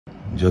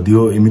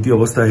जदियो एमती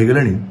अवस्था हो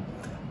गलानी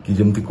कि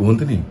जमती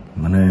कहतनी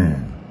माने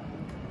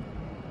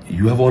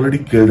यू हैव ऑलरेडी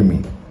केयर्ड मी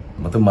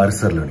मत मारी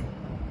सारे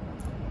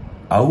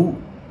आउ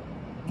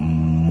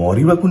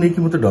मरवा को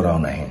लेकिन मत डराओ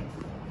ना है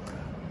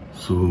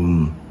सो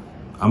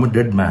I am a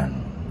dead man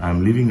I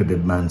am living a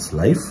dead mains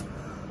life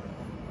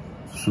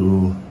so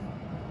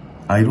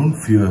I don't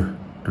fear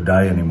to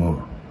die anymore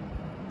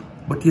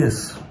but yes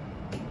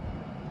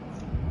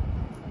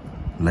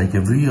like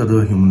every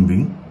other human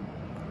being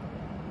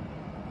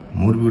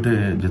more भी गोटे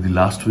जदि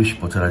लास्ट विश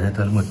पचरा जाए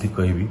ताले मत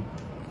कहबी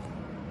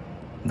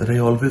that I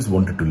always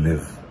wanted to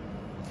live.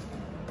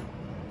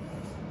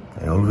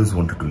 I always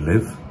wanted to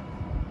live,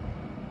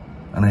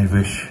 and I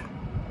wish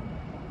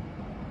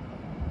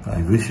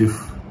if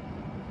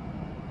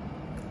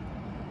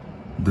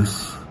this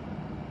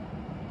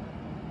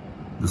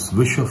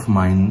wish of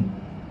mine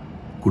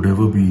could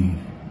ever be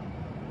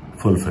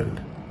fulfilled.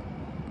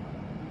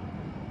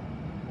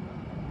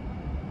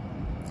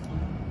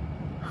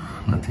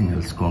 Nothing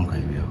else कौन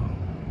कहेगी अब?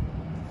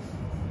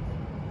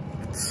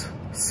 It's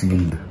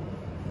sealed.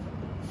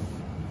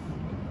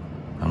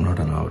 I'm not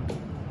allowed.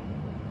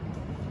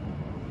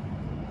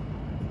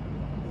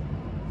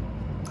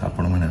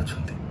 आपण मैंने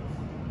अच्छी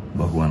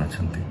भगवान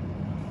अच्छी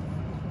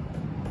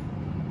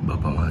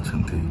बापा माँ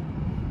अच्छी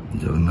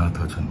जगन्नाथ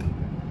अच्छी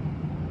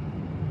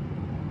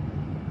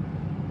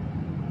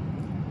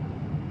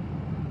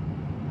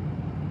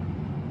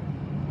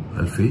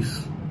I'll face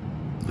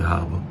जहाँ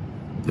अब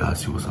जहाँ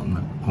आसो सामना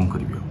कौन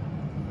करी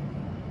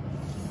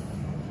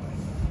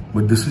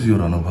but this is your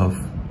Anubhav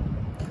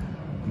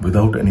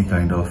without any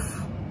kind of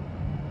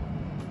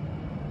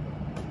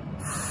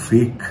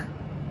fake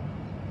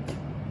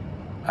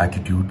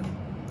attitude,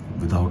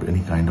 without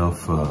any kind of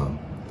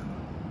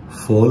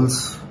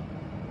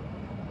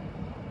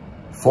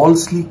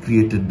falsely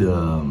created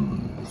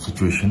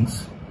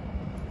situations,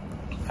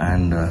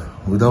 and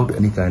without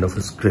any kind of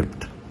a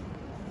script.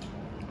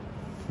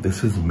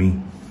 This is me.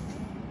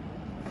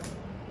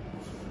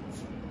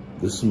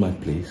 This is my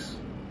place.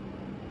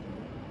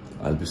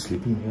 I'll be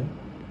sleeping here,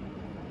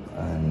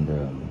 and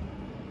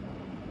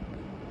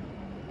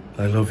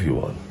I love you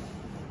all.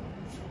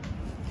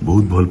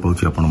 बहुत भल पाऊँ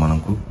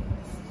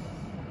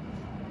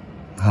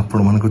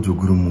आपण मानक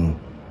जोगुरु मु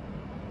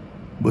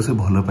बस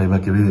भल पाइबा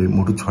के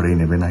मोटू छड़े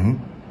नेबे नहीं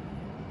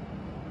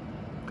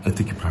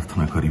एतिकी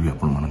प्रार्थना करी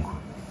आपण मानक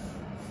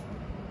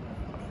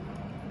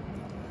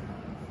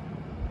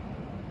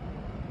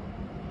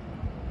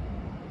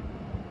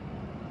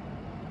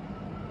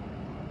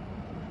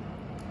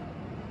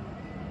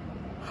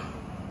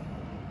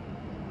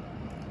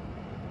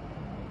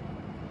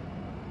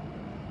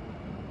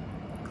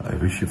I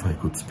wish if I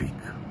could speak.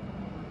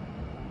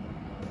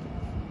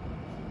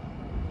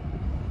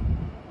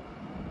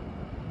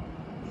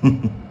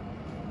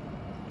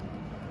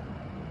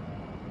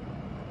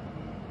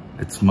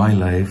 It's my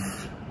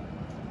life.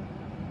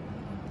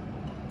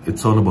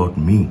 It's all about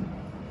me.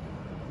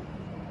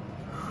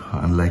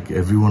 Unlike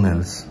everyone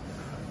else,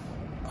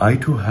 I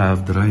too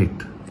have the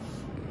right.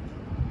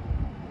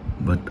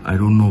 But I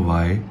don't know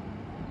why.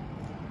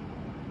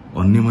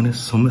 अन्य माने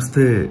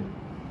समस्ते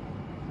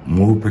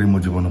मो उपरे मो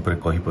जीवन पर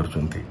कही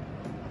परचंती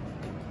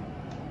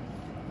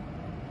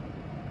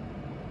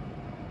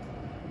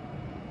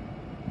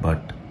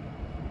बट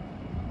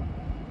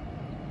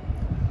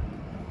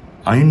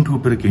आईन टू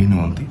ऊपर कहीं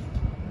नुहंती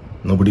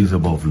nobody is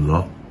above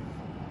law.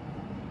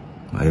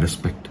 I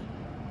respect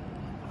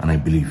and I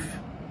believe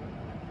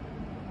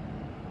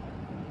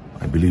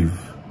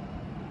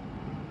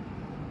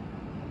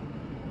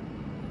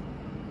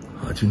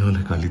आज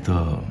नहले काली तो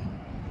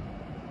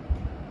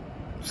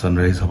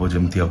सनराइज हम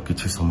जमती आ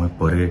किसी समय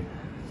परे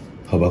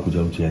हवा को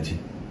जाऊँगी आज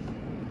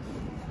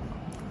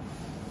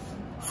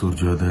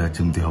सूर्योदय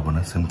जमती हम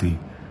ना सेमती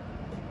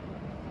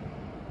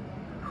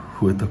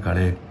हुए तो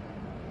काले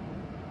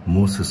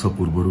मो शेष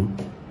पूर्वर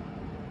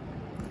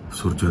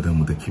सूर्योदय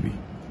मु देखी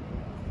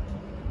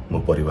मो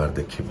परिवार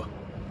देखिब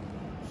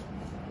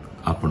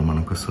आपण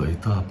मान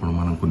सहित आपण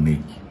मान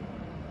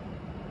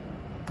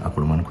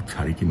आपण मान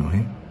छाड़िकी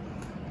नुहे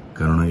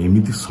कारण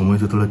एमती समय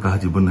जो क्या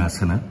जीवन में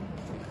आसे ना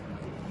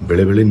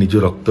बेले बेले निज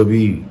रक्त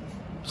भी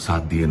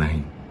साथ दिए ना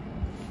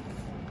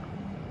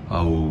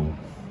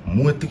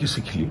आती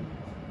शिखली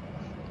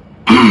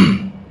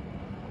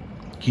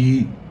कि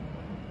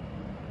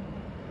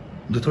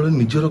जो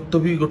निज रक्त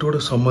भी गोटे गोटे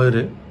समय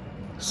रे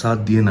साथ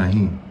दिए ना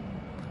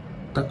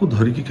ताकू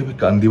धरिकी केबे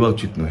कांदिबा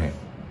उचित नुहे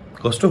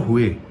कष्ट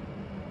हुए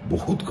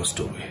बहुत कष्ट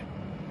हुए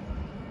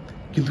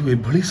किंतु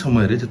एभली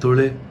समय रे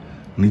जतबेले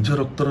निज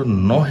रक्तर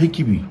न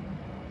हेकी भी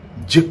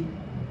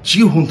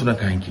जी होंतु ना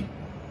कहीं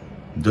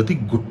जदि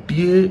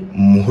गोटे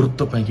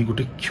मुहूर्त पाई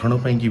गोटे क्षण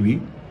पाई भी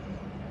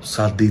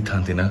साथ दे था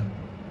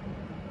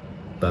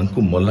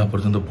तांको मल्ला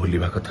पर्यंत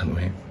भूलिबा कथा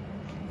नुहे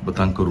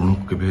ऋण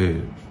को केबे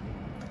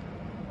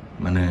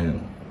माने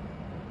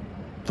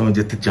तुम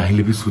जिते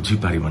चाहिए भी सुझी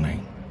पार ना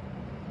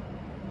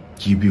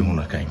कि भी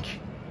होना कहीं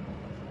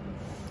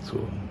सो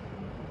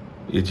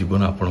ये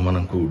जीवन आपण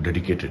मानक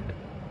डेडिकेटेड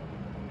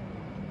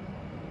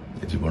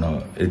ये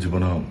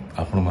जीवन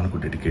आपण मानक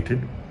डेडिकेटेड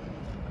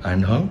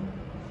एंड हाँ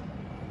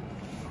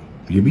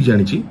ये भी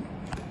जानी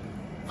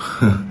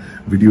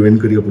वीडियो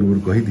एंड करिया पूर्व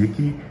कही दिए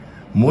कि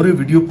मोर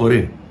वीडियो पर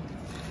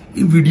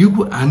ये वीडियो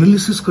को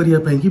एनालिसिस करिया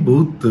पे कि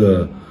बहुत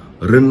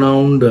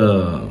रेनाउंड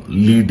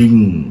लीडिंग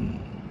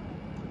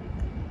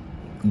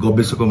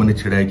गवेषक मैंने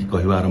छेड़ा कि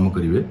कहवा आरंभ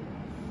करेंगे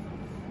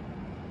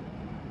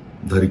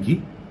धरिकी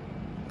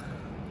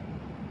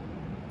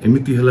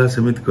एमती है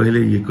सेमती कहले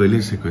ये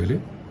कहले से कहले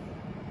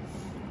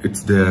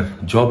it's their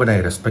job and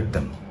I respect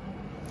them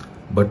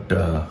but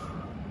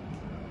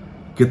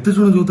केते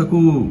जन जो ताको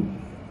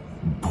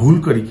भूल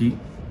करिकी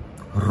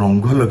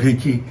रंग लगे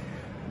कि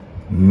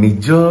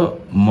निज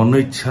मन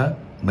इच्छा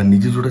बा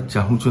निजे जोड़ा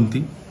चाहूचंती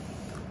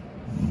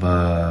बा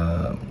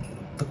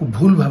ताको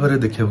भूल भाव में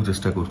देखा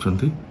चेष्टा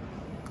करछंती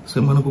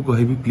से मन को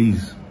कहबी प्लीज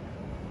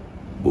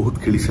बहुत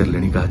खेली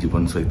सारे क्या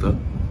जीवन सहित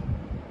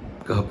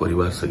क्या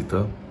परिवार सहित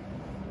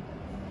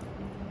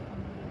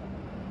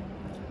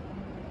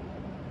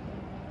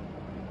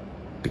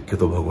टिके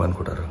तो भगवान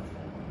को डर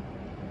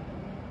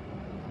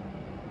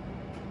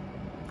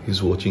he is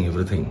watching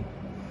everything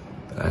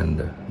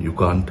and you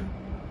can't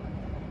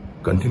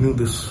continue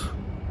this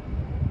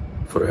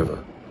forever.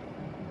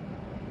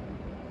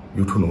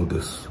 You to know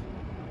this.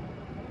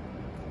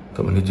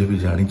 तुम निजे भी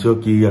जानिच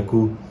कि याकू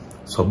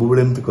सब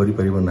बेले एमती करि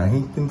परिबो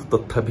नाही किंतु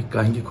तथापि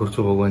काहे करछ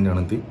भगवान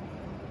जानती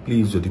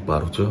प्लीज जदि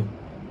पारुच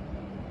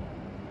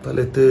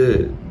ताले ते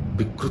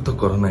विकृत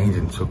कर नाही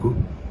जिंस को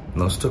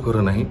नष्ट कर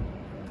नाही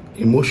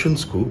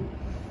इमोशंस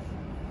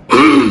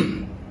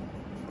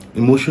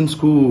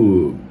को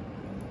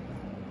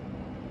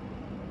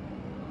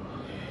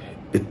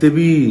इतने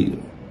भी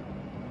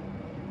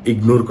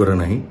इग्नोर करा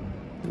नहीं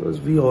because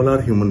we all are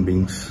human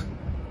beings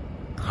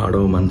हाड़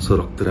मांस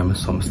रक्त आम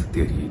समस्त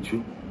या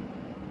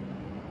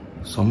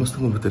समस्त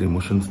भीतर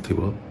इमोशंस थी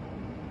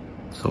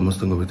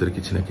समस्त भीतर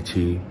किसी ना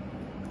किसी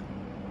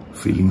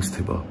फीलिंग्स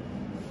थी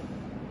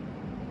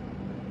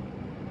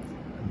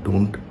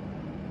don't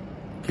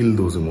kill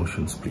those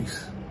emotions please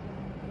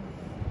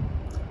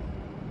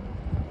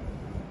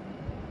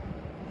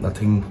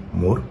nothing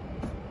more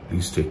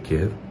please take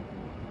care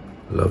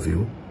love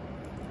you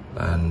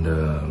and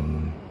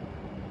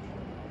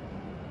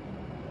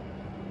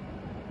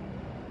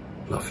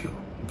love you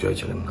Jai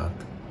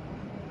Jagannath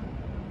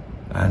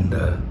and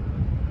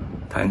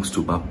thanks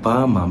to Papa,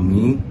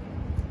 Mummy,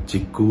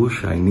 Chikku,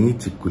 Shiny,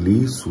 Chikkuli,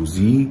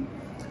 Suji,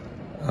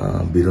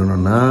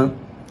 Bironana,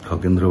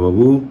 Khakendra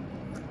Babu,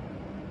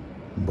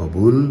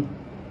 Babul,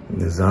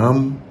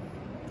 Nizam,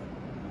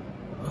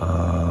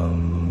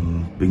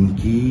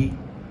 Pinky,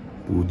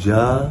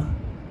 Pooja,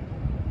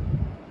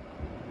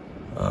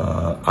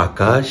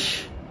 आकाश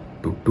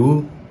टुटू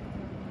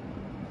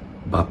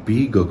बापी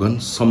गगन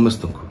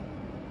समस्त को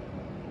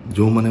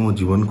जो माने मो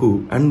जीवन को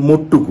and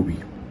मोटू को भी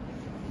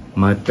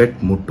my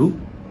पेट मोटू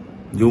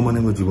जो माने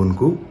मो जीवन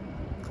को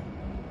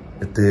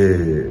एते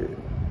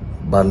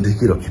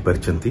बांधिकी रखी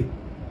पारिछंती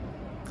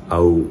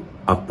आउ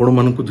आपण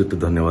मान को जते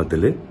धन्यवाद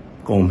देले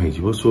कम हे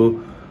जीवो सो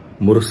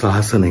मोर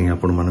साहस नहीं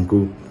आपण मान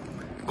को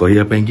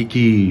कहिया पई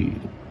कि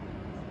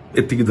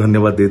एति की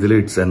धन्यवाद दे देले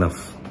इट्स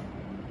एनफ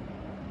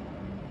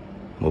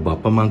मो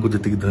बापा माँ को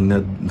जी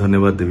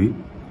धन्यवाद देवी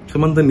से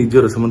तो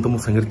निजर से तो मो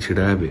संगे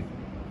छिड़ा हे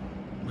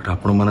बट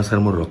आपण मैंने सर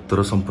मोर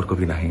रक्तर संपर्क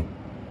भी नहीं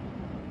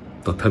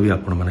तथापि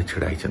आपण मैंने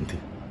छिड़ा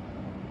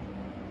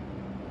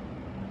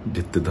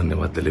जिते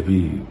धन्यवाद देले भी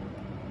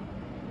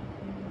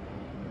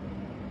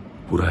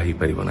पूरा ही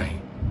पारिब नहीं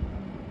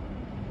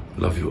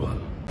लव यू ऑल।